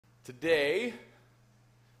Today,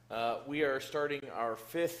 we are starting our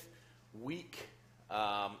fifth week in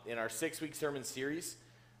our 6-week sermon series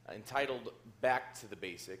entitled Back to the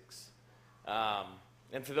Basics.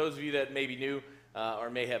 And for those of you that may be new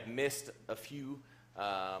or may have missed a few,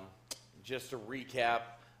 just to recap,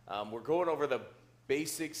 we're going over the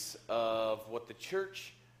basics of what the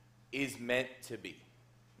church is meant to be.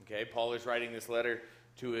 Okay, Paul is writing this letter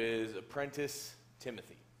to his apprentice,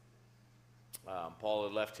 Timothy. Paul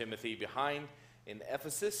had left Timothy behind in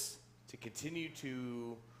Ephesus to continue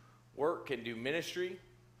to work and do ministry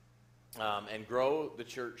and grow the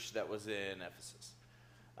church that was in Ephesus.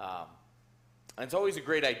 And it's always a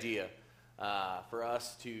great idea for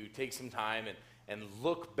us to take some time and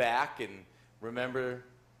look back and remember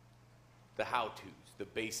the how-tos, the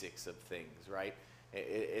basics of things, right?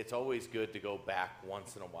 It's always good to go back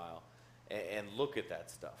once in a while and look at that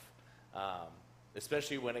stuff.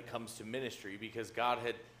 Especially when it comes to ministry, because God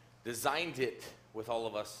had designed it with all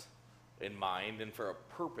of us in mind and for a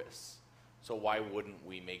purpose. So why wouldn't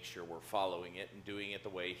we make sure we're following it and doing it the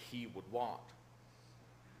way He would want?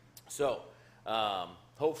 So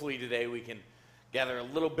hopefully today we can gather a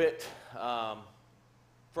little bit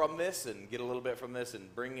from this and get a little bit from this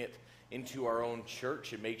and bring it into our own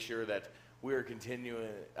church and make sure that we are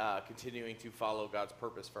continuing to follow God's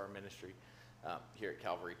purpose for our ministry here at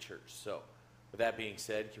Calvary Church. So with that being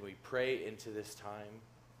said, can we pray into this time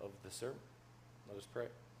of the sermon? Let us pray.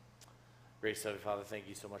 Gracious Heavenly Father, thank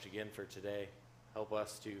you so much again for today. Help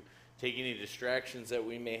us to take any distractions that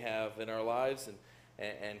we may have in our lives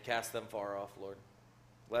and cast them far off, Lord.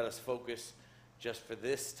 Let us focus just for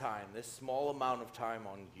this time, this small amount of time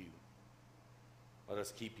on you. Let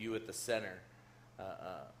us keep you at the center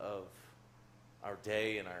of our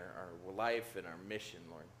day and our life and our mission,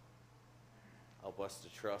 Lord. Help us to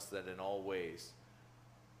trust that in all ways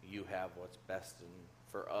you have what's best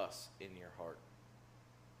for us in your heart.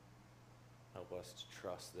 Help us to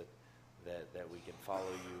trust that we can follow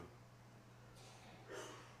you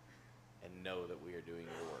and know that we are doing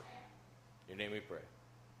your work. In your name we pray.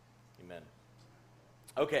 Amen.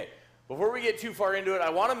 Okay, before we get too far into it, I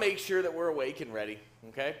want to make sure that we're awake and ready,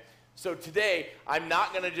 okay? So today, I'm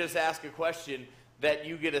not going to just ask a question that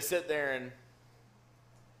you get to sit there and...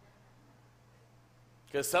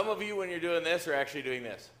 Because some of you, when you're doing this, are actually doing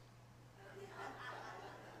this.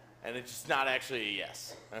 And it's just not actually a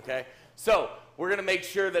yes, okay? So, we're going to make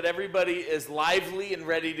sure that everybody is lively and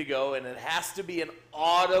ready to go, and it has to be an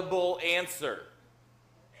audible answer,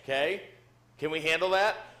 okay? Can we handle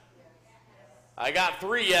that? I got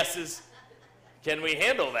 3 yeses. Can we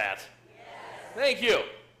handle that? Yes. Thank you.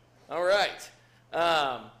 All right.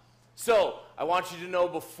 So, I want you to know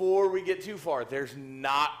before we get too far, there's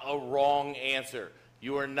not a wrong answer.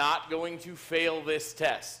 You are not going to fail this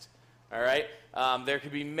test, all right? There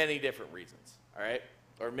could be many different reasons, all right,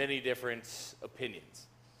 or many different opinions.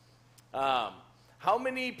 How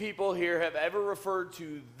many people here have ever referred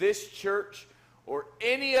to this church or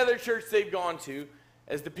any other church they've gone to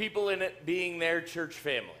as the people in it being their church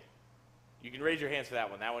family? You can raise your hands for that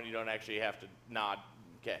one. That one you don't actually have to nod.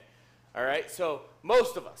 Okay. All right, so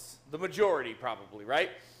most of us, the majority probably, right,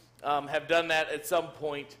 have done that at some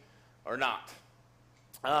point or not.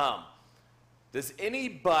 Does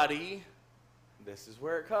anybody, this is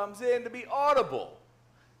where it comes in to be audible,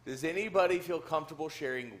 does anybody feel comfortable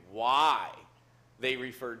sharing why they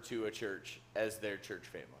referred to a church as their church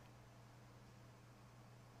family?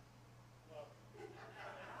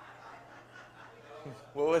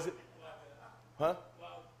 What was it? Huh?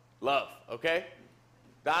 Love, okay.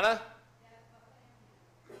 Donna?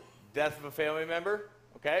 Death of a family member,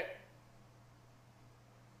 okay.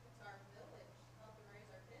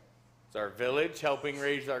 It's our village helping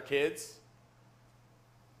raise our kids.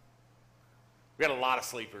 We got a lot of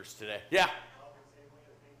sleepers today. Yeah.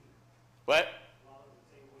 What?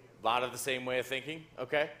 A lot of the same way of thinking.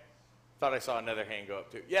 Okay. Thought I saw another hand go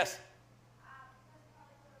up too. Yes.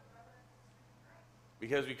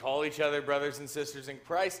 Because we call each other brothers and sisters in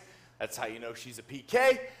Christ. That's how you know she's a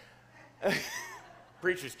PK.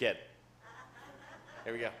 Preacher's kid.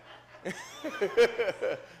 There we go.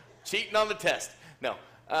 Cheating on the test. No.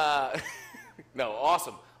 No,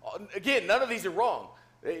 awesome. Again, none of these are wrong.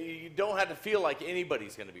 You don't have to feel like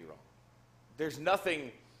anybody's going to be wrong. There's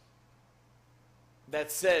nothing that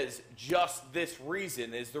says just this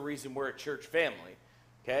reason is the reason we're a church family,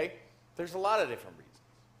 okay? There's a lot of different reasons.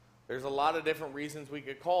 There's a lot of different reasons we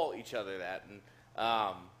could call each other that, and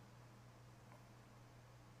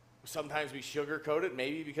sometimes we sugarcoat it,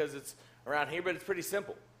 maybe because it's around here, but it's pretty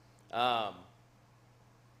simple.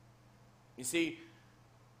 You see,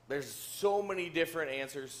 there's so many different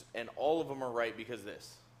answers, and all of them are right because of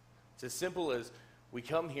this. It's as simple as we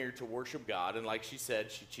come here to worship God, and like she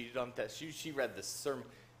said, she cheated on that. She read this sermon.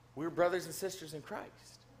 We're brothers and sisters in Christ,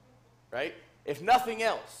 right? If nothing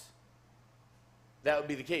else, that would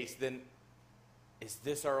be the case. Then is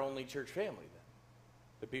this our only church family then?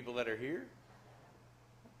 The people that are here?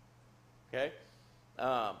 Okay?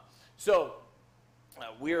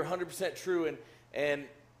 We are 100% true, and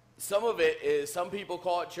some of it is, some people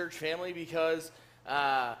call it church family because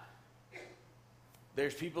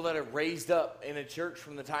there's people that are raised up in a church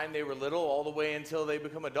from the time they were little all the way until they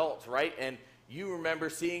become adults, right? And you remember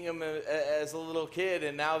seeing them as a little kid,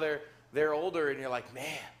 and now they're older, and you're like, man,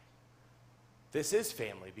 this is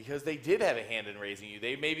family, because they did have a hand in raising you.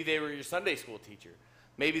 Maybe they were your Sunday school teacher.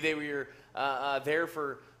 Maybe they were there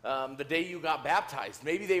for the day you got baptized.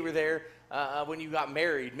 Maybe they were there when you got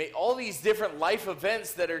married. All these different life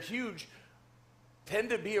events that are huge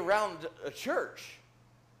tend to be around a church.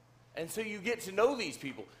 And so you get to know these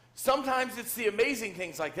people. Sometimes it's the amazing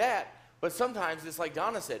things like that, but sometimes it's like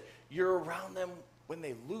Donna said, you're around them when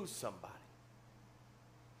they lose somebody.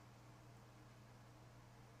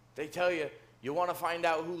 They tell you, you want to find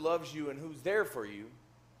out who loves you and who's there for you.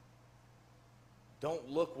 Don't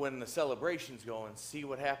look when the celebration's going. See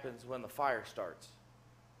what happens when the fire starts.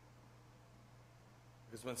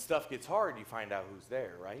 Because when stuff gets hard, you find out who's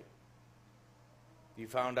there, right? You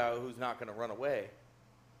found out who's not going to run away.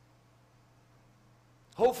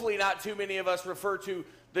 Hopefully not too many of us refer to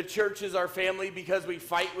the church as our family because we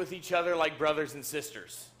fight with each other like brothers and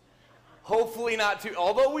sisters. Hopefully not too,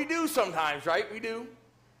 although we do sometimes, right? We do.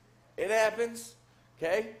 It happens,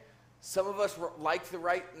 okay? Some of us like the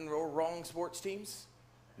right and wrong sports teams.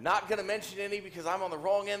 Not going to mention any because I'm on the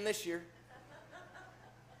wrong end this year.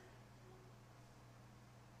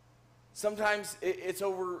 Sometimes it's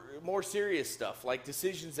over more serious stuff, like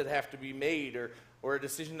decisions that have to be made, or a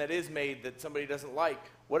decision that is made that somebody doesn't like,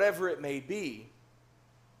 whatever it may be.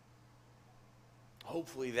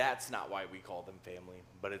 Hopefully that's not why we call them family,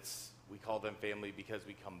 but we call them family because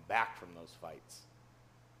we come back from those fights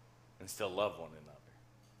and still love one another.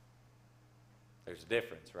 There's a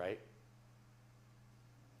difference, right?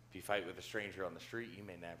 If you fight with a stranger on the street, you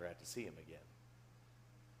may never have to see him again.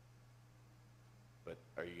 But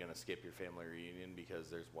are you going to skip your family reunion because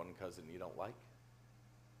there's one cousin you don't like?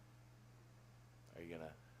 Are you going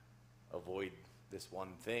to avoid this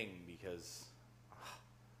one thing because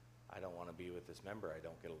I don't want to be with this member I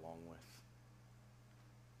don't get along with?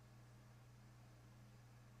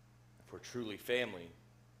 If we're truly family,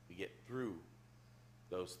 we get through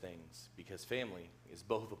those things, because family is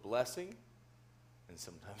both a blessing and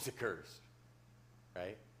sometimes a curse,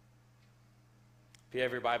 right? If you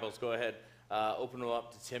have your Bibles, go ahead, open them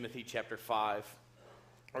up to Timothy chapter 5.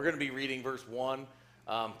 We're going to be reading verse 1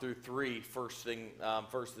 through 3 first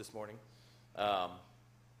this morning.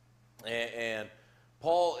 And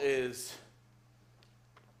Paul is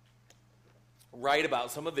right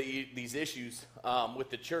about some of these issues with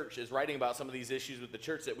the church, is writing about some of these issues with the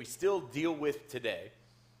church that we still deal with today.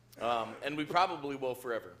 And we probably will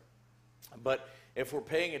forever. But if we're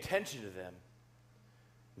paying attention to them,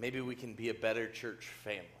 maybe we can be a better church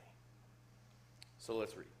family. So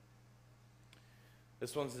let's read.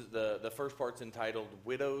 This one's the first part's entitled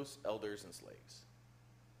Widows, Elders, and Slaves.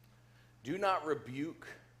 Do not rebuke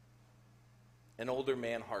an older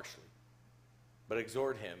man harshly, but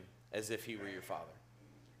exhort him as if he were your father.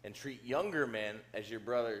 And treat younger men as your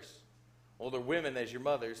brothers, older women as your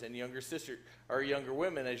mothers, and younger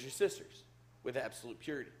women as your sisters, with absolute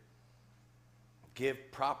purity. Give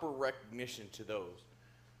proper recognition to those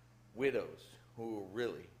widows who are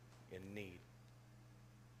really in need.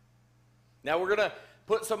 Now we're going to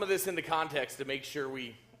put some of this into context to make sure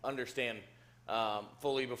we understand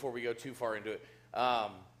fully before we go too far into it.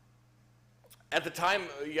 At the time,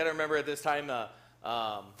 you got to remember at this time,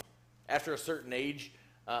 after a certain age,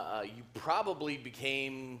 you probably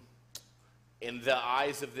became, in the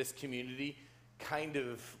eyes of this community, kind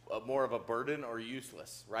of more of a burden or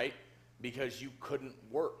useless, right? Because you couldn't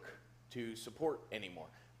work to support anymore.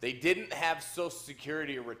 They didn't have Social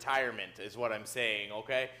Security or retirement, is what I'm saying,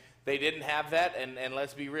 okay? They didn't have that, and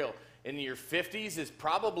let's be real. In your 50s is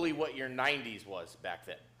probably what your 90s was back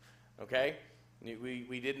then, okay?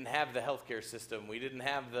 We didn't have the healthcare system. We didn't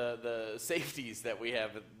have the safeties that we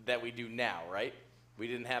do now, right? We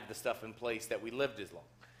didn't have the stuff in place that we lived as long.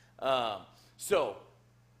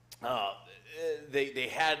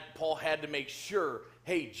 Paul had to make sure,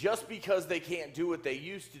 hey, just because they can't do what they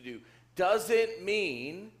used to do doesn't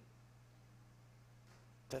mean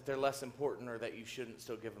that they're less important or that you shouldn't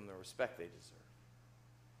still give them the respect they deserve.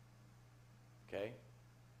 Okay?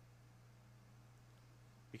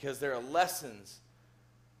 Because there are lessons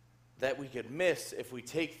that we could miss if we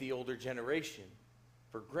take the older generation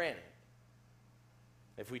for granted.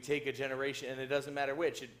 If we take a generation, and it doesn't matter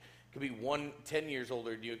which, it could be 10 years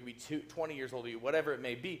older than you, it could be 20 years older than you, whatever it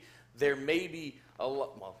may be, there may be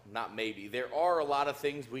not maybe, there are a lot of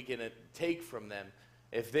things we can take from them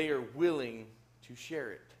if they are willing to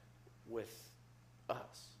share it with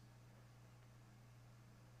us.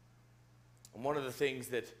 And one of the things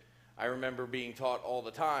that I remember being taught all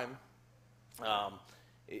the time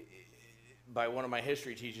by one of my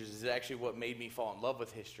history teachers is actually what made me fall in love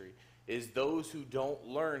with history, is those who don't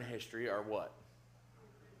learn history are what?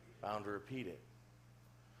 Bound to repeat it.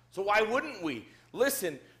 So why wouldn't we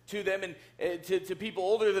listen to them and to people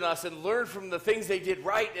older than us and learn from the things they did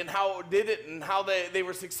right and how did it and how they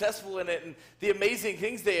were successful in it and the amazing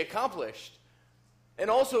things they accomplished? And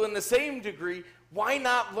also in the same degree, why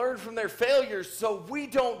not learn from their failures so we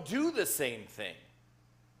don't do the same thing?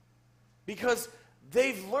 Because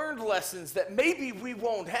they've learned lessons that maybe we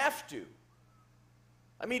won't have to.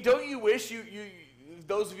 I mean, don't you wish,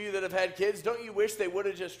 those of you that have had kids, don't you wish they would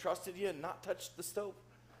have just trusted you and not touched the stove?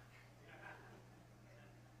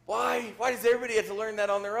 Why? Why does everybody have to learn that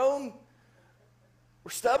on their own?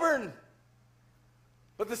 We're stubborn.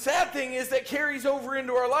 But the sad thing is that carries over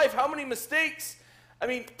into our life. How many mistakes? I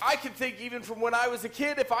mean, I can think even from when I was a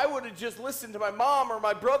kid, if I would have just listened to my mom or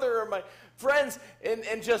my brother or my friends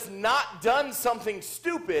and just not done something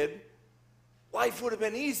stupid, life would have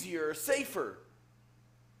been easier or safer.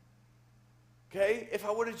 Okay? If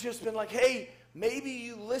I would have just been like, hey, maybe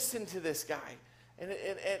you listen to this guy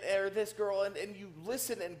or this girl and you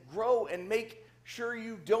listen and grow and make sure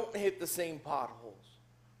you don't hit the same potholes.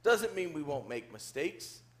 Doesn't mean we won't make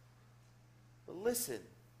mistakes, but listen.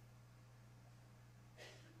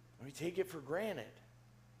 We take it for granted.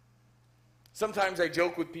 Sometimes I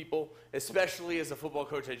joke with people, especially as a football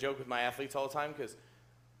coach, I joke with my athletes all the time because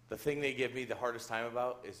the thing they give me the hardest time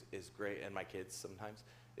about is gray, and my kids sometimes,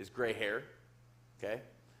 is gray hair. Okay?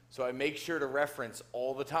 So I make sure to reference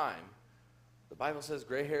all the time. The Bible says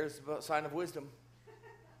gray hair is a sign of wisdom.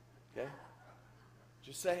 Okay?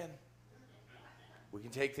 Just saying. We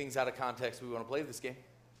can take things out of context. We want to play this game.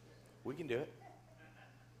 We can do it.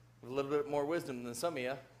 With a little bit more wisdom than some of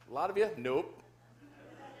you. A lot of you? Nope.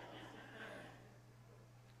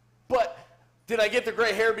 But did I get the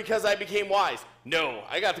gray hair because I became wise? No.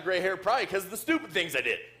 I got the gray hair probably because of the stupid things I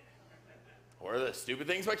did. Or the stupid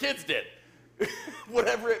things my kids did.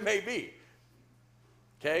 Whatever it may be.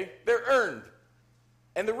 Okay? They're earned.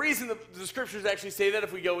 And the reason the scriptures actually say that,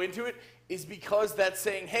 if we go into it, is because that's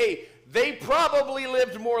saying, hey, they probably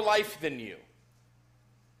lived more life than you.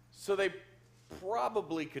 So they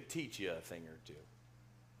probably could teach you a thing or two.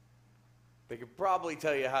 They could probably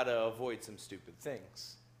tell you how to avoid some stupid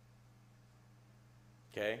things.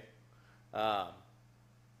 Okay? And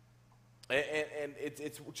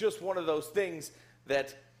it's just one of those things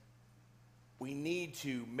that we need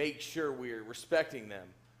to make sure we're respecting them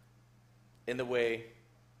in the way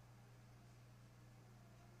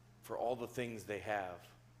for all the things they have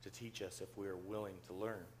to teach us if we are willing to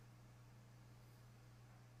learn.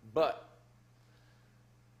 But,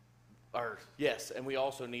 yes, and we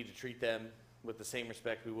also need to treat them with the same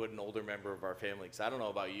respect we would an older member of our family. Because I don't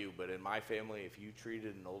know about you, but in my family, if you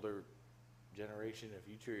treated an older generation, if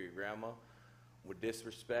you treated your grandma with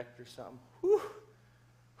disrespect or something,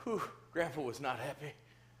 Grandpa was not happy.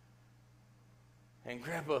 And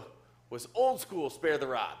Grandpa was old school, spare the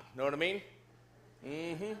rod. Know what I mean?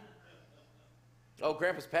 Mm-hmm. Oh,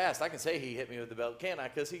 Grandpa's passed. I can say he hit me with the belt, can't I?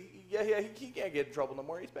 Because he can't get in trouble no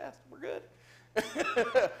more. He's passed. We're good.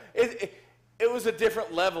 It was a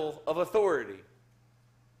different level of authority.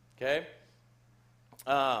 Okay?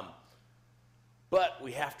 But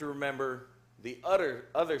we have to remember the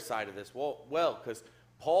other side of this. Well, because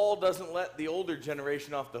Paul doesn't let the older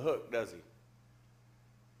generation off the hook, does he?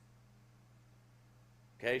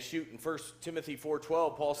 Okay, shoot, in 1 Timothy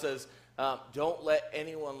 4:12, Paul says, don't let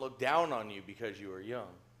anyone look down on you because you are young.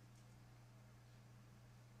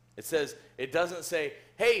 It doesn't say,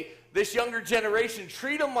 hey, this younger generation,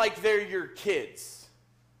 treat them like they're your kids.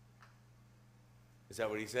 Is that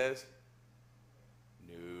what he says?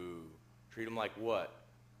 No. Treat them like what?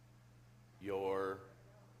 Your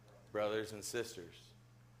brothers and sisters.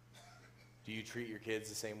 Do you treat your kids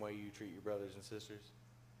the same way you treat your brothers and sisters?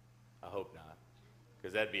 I hope not.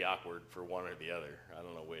 Because that'd be awkward for one or the other. I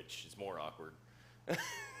don't know which is more awkward.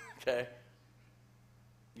 Okay?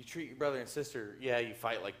 You treat your brother and sister, yeah, you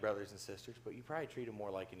fight like brothers and sisters, but you probably treat them more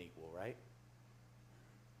like an equal, right?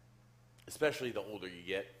 Especially the older you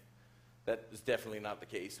get. That is definitely not the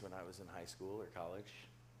case when I was in high school or college.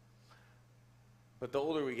 But the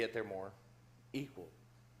older we get, they're more equal.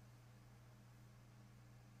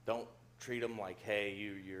 Don't treat them like, hey,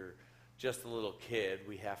 you're just a little kid.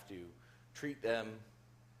 We have to treat them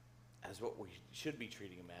as what we should be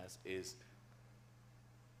treating them as, is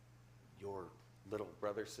your little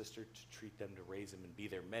brother, sister, to treat them, to raise them, and be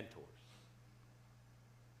their mentors.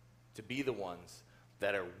 To be the ones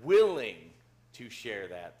that are willing to share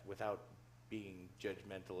that without being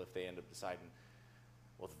judgmental if they end up deciding,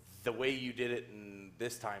 well, the way you did it and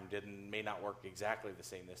this time may not work exactly the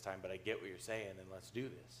same this time, but I get what you're saying, and let's do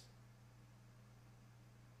this.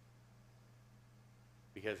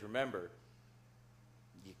 Because remember,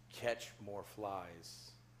 you catch more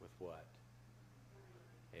flies with what?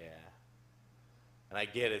 Yeah. And I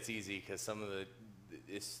get it's easy because some of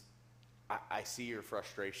I see your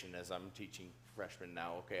frustration as I'm teaching freshmen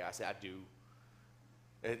now. Okay, I say I do.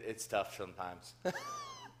 It's tough sometimes.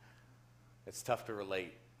 It's tough to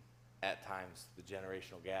relate at times, the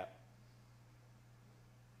generational gap.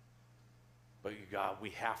 But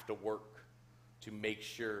we have to work to make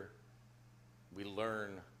sure we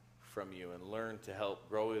learn from you and learn to help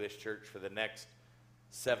grow this church for the next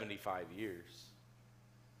 75 years.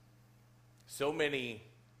 So many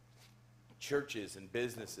churches and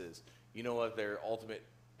businesses, you know what their ultimate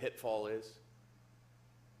pitfall is?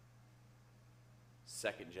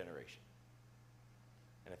 Second generation.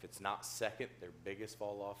 And if it's not second, their biggest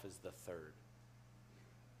fall off is the third.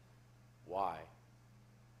 Why?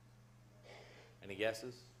 Any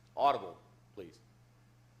guesses? Audible, please.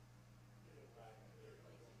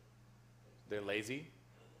 They're lazy?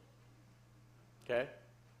 Okay.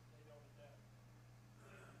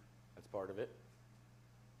 That's part of it.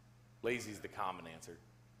 Lazy is the common answer.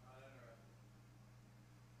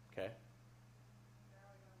 Okay.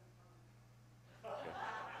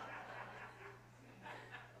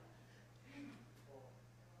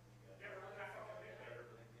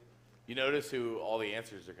 You notice who all the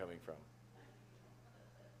answers are coming from.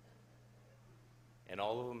 And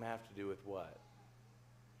all of them have to do with what?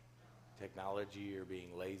 Technology or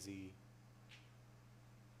being lazy.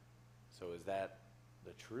 So is that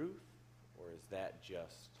the truth, or is that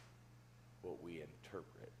just what we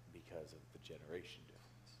interpret because of the generation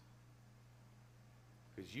difference?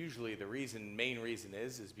 Because usually the main reason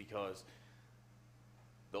is because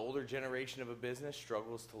the older generation of a business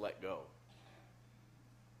struggles to let go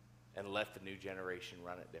and let the new generation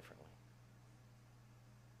run it differently.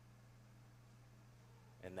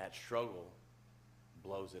 And that struggle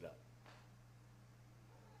blows it up.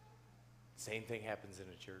 Same thing happens in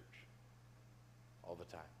a church all the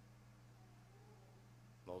time.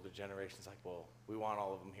 The older generation's like, well, we want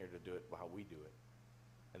all of them here to do it how we do it.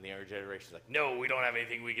 And the younger generation's like, no, we don't have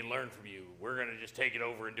anything we can learn from you. We're going to just take it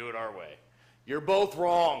over and do it our way. You're both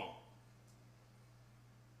wrong.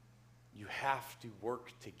 You have to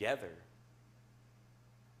work together.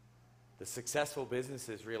 The successful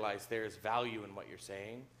businesses realize there is value in what you're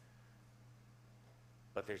saying,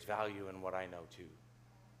 but there's value in what I know too.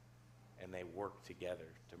 And they work together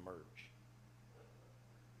to merge.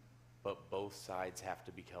 But both sides have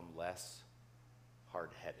to become less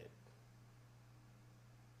hard-headed.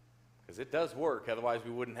 Because it does work, otherwise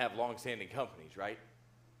we wouldn't have long-standing companies, right?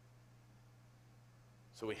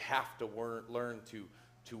 So we have to learn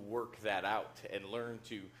to work that out and learn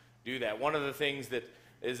to do that. One of the things that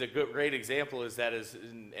is a great example is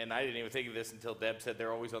and I didn't even think of this until Deb said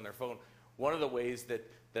they're always on their phone. One of the ways that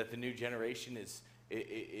the new generation is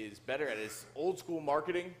better at is old school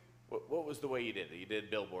marketing. What was the way you did it? You did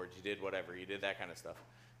billboards, you did whatever, you did that kind of stuff.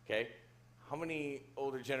 Okay? How many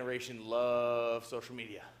older generation love social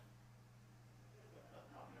media?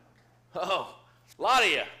 Oh, a lot of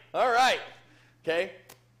you. All right. Okay?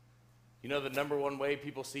 You know the number one way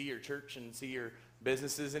people see your church and see your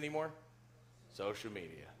businesses anymore? Social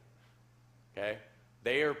media. Okay?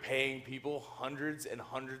 They are paying people hundreds and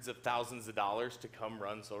hundreds of thousands of dollars to come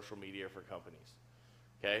run social media for companies.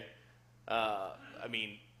 Okay?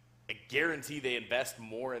 I guarantee they invest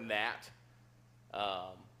more in that.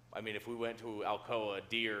 If we went to Alcoa,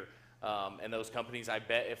 Deere, and those companies, I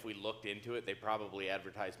bet if we looked into it, they probably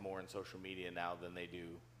advertise more in social media now than they do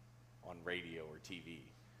on radio or TV.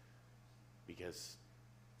 Because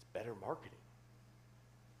it's better marketing.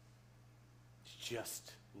 It's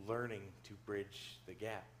just learning to bridge the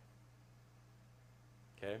gap.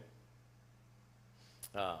 Okay?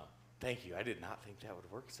 Thank you. I did not think that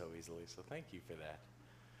would work so easily, so thank you for that.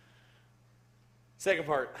 Second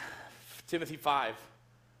part, Timothy 5,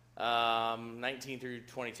 19 through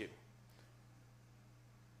 22.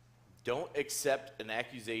 Don't accept an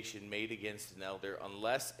accusation made against an elder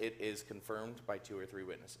unless it is confirmed by 2 or 3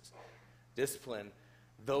 witnesses. Discipline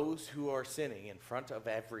those who are sinning in front of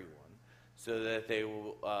everyone so that they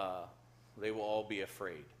will they will all be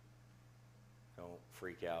afraid. Don't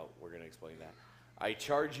freak out. We're going to explain that. I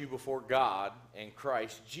charge you before God and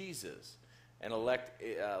Christ Jesus and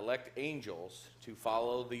elect angels to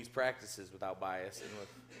follow these practices without bias and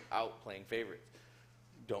without playing favorites.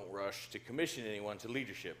 Don't rush to commission anyone to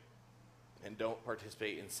leadership, and don't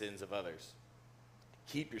participate in sins of others.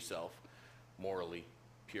 Keep yourself morally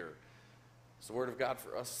pure. It's the word of God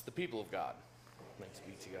for us, the people of God. Thanks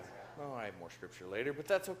be to God. Oh, I have more scripture later, but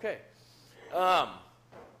that's okay.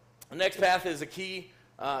 The next path is a key.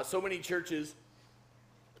 So many churches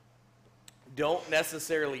don't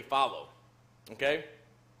necessarily follow. Okay?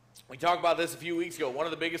 We talked about this a few weeks ago. One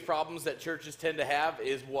of the biggest problems that churches tend to have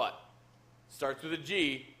is what? Starts with a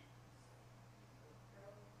G.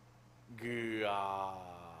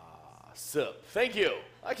 Gossip. Thank you.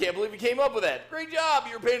 I can't believe you came up with that. Great job.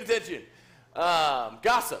 You were paying attention.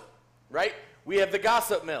 Gossip, right? We have the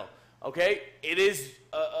gossip mill. Okay? It is,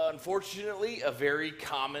 unfortunately, a very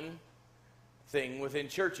common thing within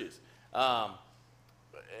churches. And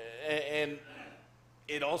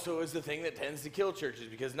it also is the thing that tends to kill churches,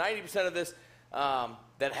 because 90% of this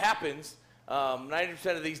that happens,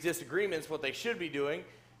 90% of these disagreements, what they should be doing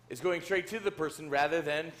is going straight to the person rather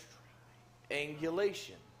than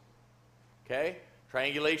triangulation. Okay?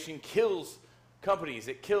 Triangulation kills companies.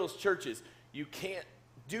 It kills churches. You can't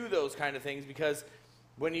do those kind of things, because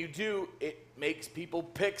when you do, it makes people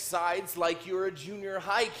pick sides like you're a junior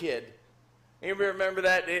high kid. Anybody remember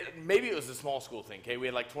that? Maybe it was a small school thing, okay? We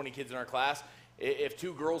had like 20 kids in our class. If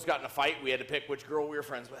two girls got in a fight, we had to pick which girl we were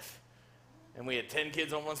friends with. And we had 10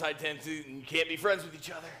 kids on one side, 10 and you can't be friends with each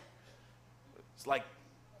other. It's like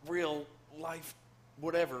real life,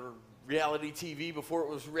 whatever, reality TV before it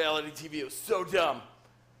was reality TV. It was so dumb.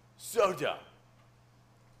 So dumb.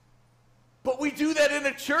 But we do that in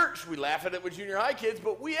a church. We laugh at it with junior high kids,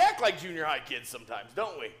 but we act like junior high kids sometimes,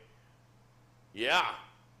 don't we? Yeah,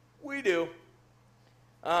 we do.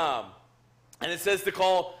 And it says to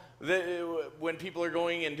call, when people are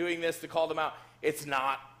going and doing this, to call them out. It's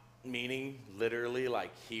not meaning literally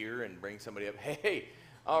like here and bring somebody up. Hey,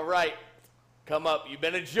 all right, come up. You've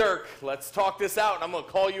been a jerk. Let's talk this out, and I'm going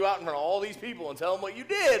to call you out in front of all these people and tell them what you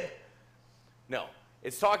did. No.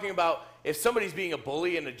 It's talking about if somebody's being a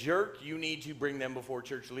bully and a jerk, you need to bring them before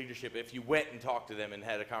church leadership if you went and talked to them and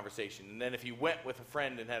had a conversation. And then if you went with a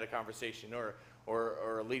friend and had a conversation or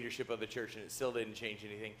a leadership of the church and it still didn't change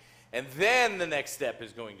anything. And then the next step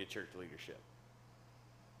is going to church leadership.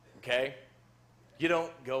 Okay? You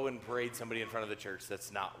don't go and parade somebody in front of the church.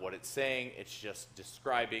 That's not what it's saying. It's just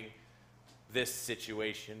describing this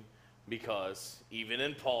situation, because even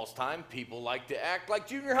in Paul's time, people like to act like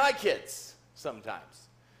junior high kids sometimes.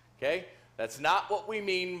 Okay? That's not what we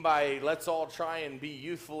mean by let's all try and be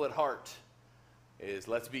youthful at heart. Is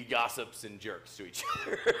let's be gossips and jerks to each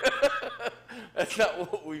other. That's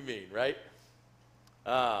not what we mean, right?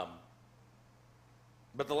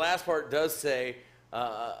 But the last part does say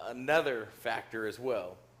another factor as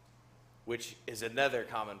well, which is another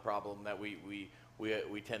common problem that we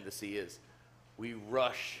tend to see, is we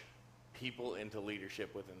rush people into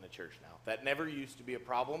leadership within the church now. That never used to be a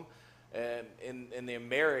problem in the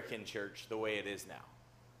American church the way it is now.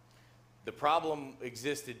 The problem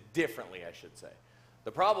existed differently, I should say.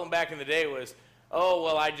 The problem back in the day was, oh,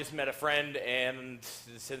 well, I just met a friend, and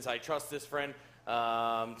since I trust this friend,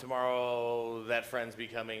 tomorrow that friend's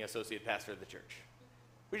becoming associate pastor of the church.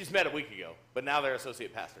 We just met a week ago, but now they're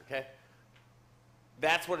associate pastor, okay?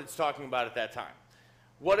 That's what it's talking about at that time.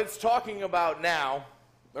 What it's talking about now,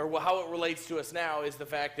 or how it relates to us now, is the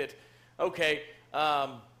fact that, okay,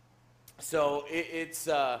 so it's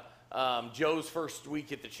Joe's first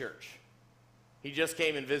week at the church. He just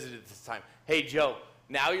came and visited this time. Hey, Joe,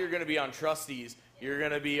 now you're going to be on trustees, you're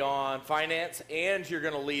going to be on finance, and you're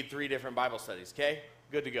going to lead 3 different Bible studies, okay?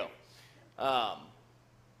 Good to go.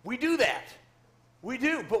 We do that. We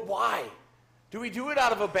do, but why? Do we do it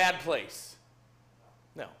out of a bad place?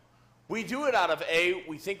 No. We do it out of,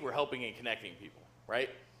 we think we're helping and connecting people, right?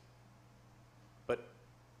 But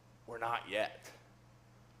we're not yet.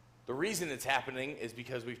 The reason it's happening is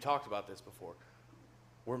because we've talked about this before.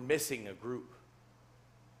 We're missing a group.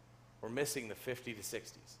 We're missing the 50 to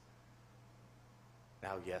 60s.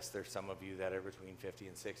 Now, yes, there's some of you that are between 50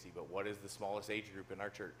 and 60, but what is the smallest age group in our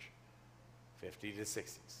church? 50 to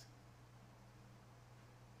 60s.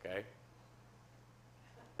 Okay?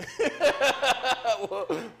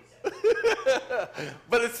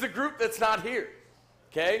 But it's the group that's not here.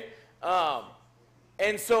 Okay?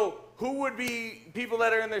 And so, who would be people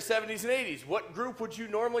that are in their 70s and 80s? What group would you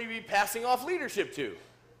normally be passing off leadership to?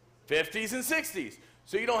 50s and 60s.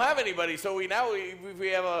 So you don't have anybody. So we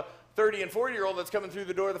have 30 and 40-year-old that's coming through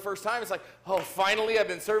the door the first time. It's like, oh, finally, I've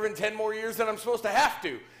been serving 10 more years than I'm supposed to have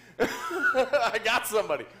to. I got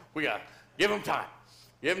somebody. We got to give them time.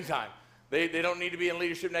 Give them time. They don't need to be in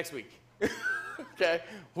leadership next week. Okay?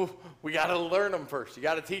 Well, we got to learn them first. You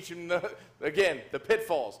got to teach them, the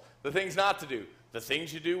pitfalls, the things not to do, the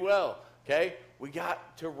things you do well. Okay? We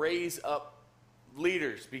got to raise up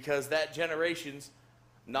leaders because that generation's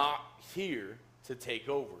not here to take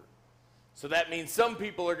over. So that means some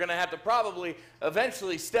people are going to have to probably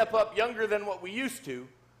eventually step up younger than what we used to,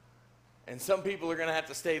 and some people are going to have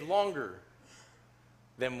to stay longer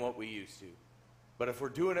than what we used to. But if we're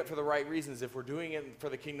doing it for the right reasons, if we're doing it for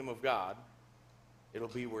the kingdom of God, it'll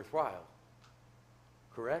be worthwhile.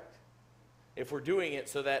 Correct? If we're doing it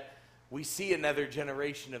so that we see another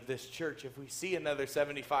generation of this church, if we see another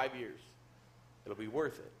 75 years, it'll be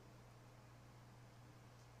worth it.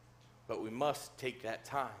 But we must take that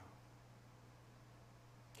time.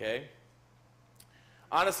 Okay?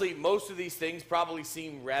 Honestly, most of these things probably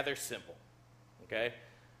seem rather simple. Okay?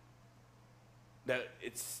 That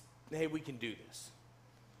it's, hey, we can do this.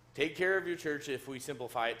 Take care of your church. If we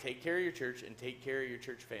simplify it, take care of your church and take care of your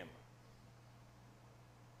church family.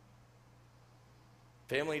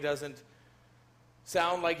 Family doesn't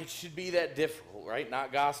sound like it should be that difficult, right?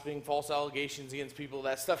 Not gossiping, false allegations against people.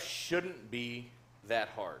 That stuff shouldn't be that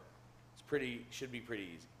hard. Should be pretty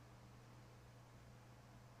easy.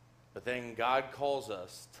 But then God calls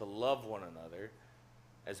us to love one another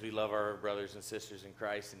as we love our brothers and sisters in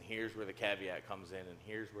Christ, and here's where the caveat comes in, and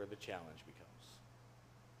here's where the challenge becomes.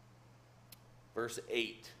 Verse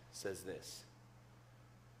 8 says this: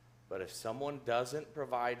 but if someone doesn't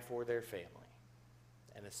provide for their family,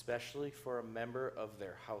 and especially for a member of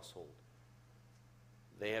their household,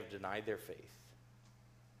 they have denied their faith,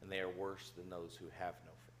 and they are worse than those who have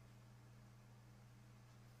no faith.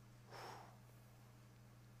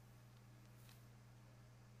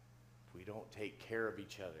 We don't take care of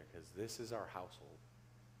each other because this is our household,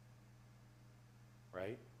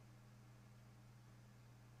 right?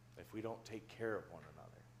 If we don't take care of one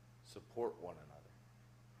another, support one another,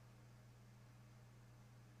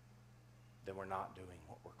 then we're not doing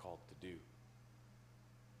what we're called to do,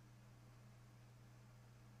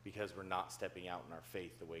 because we're not stepping out in our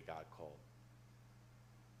faith the way God called.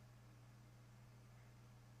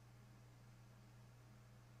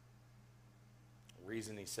 The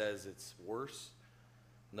reason he says it's worse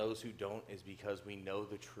than those who don't is because we know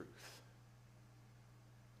the truth.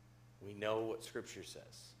 We know what Scripture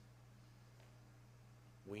says.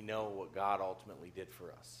 We know what God ultimately did for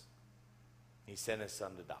us. He sent his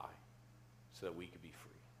Son to die so that we could be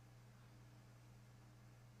free.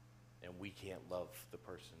 And we can't love the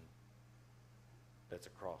person that's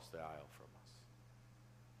across the aisle from us.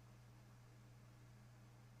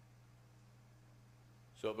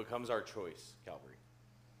 So it becomes our choice, Calvary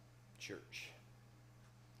Church.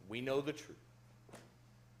 We know the truth.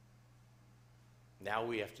 Now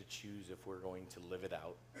we have to choose if we're going to live it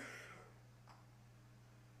out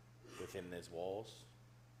within these walls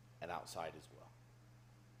and outside as well.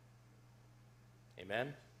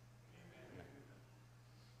 Amen? Amen.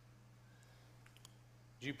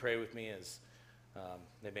 Would you pray with me as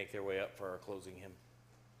they make their way up for our closing hymn?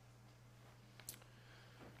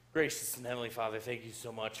 Gracious and Heavenly Father, thank you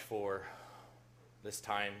so much for this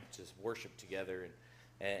time to worship together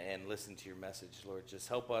and listen to your message, Lord. Just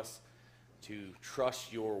help us to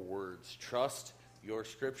trust your words, trust your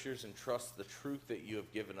scriptures, and trust the truth that you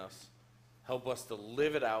have given us. Help us to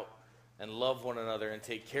live it out and love one another and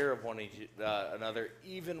take care of one another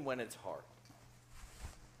even when it's hard.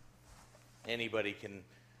 Anybody can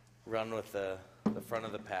run with the front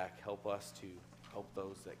of the pack. Help us to help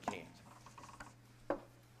those that can't.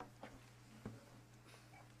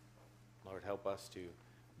 Lord, help us to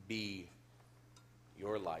be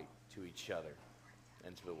your light to each other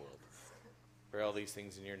and to the world. Pray all these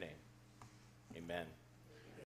things in your name. Amen.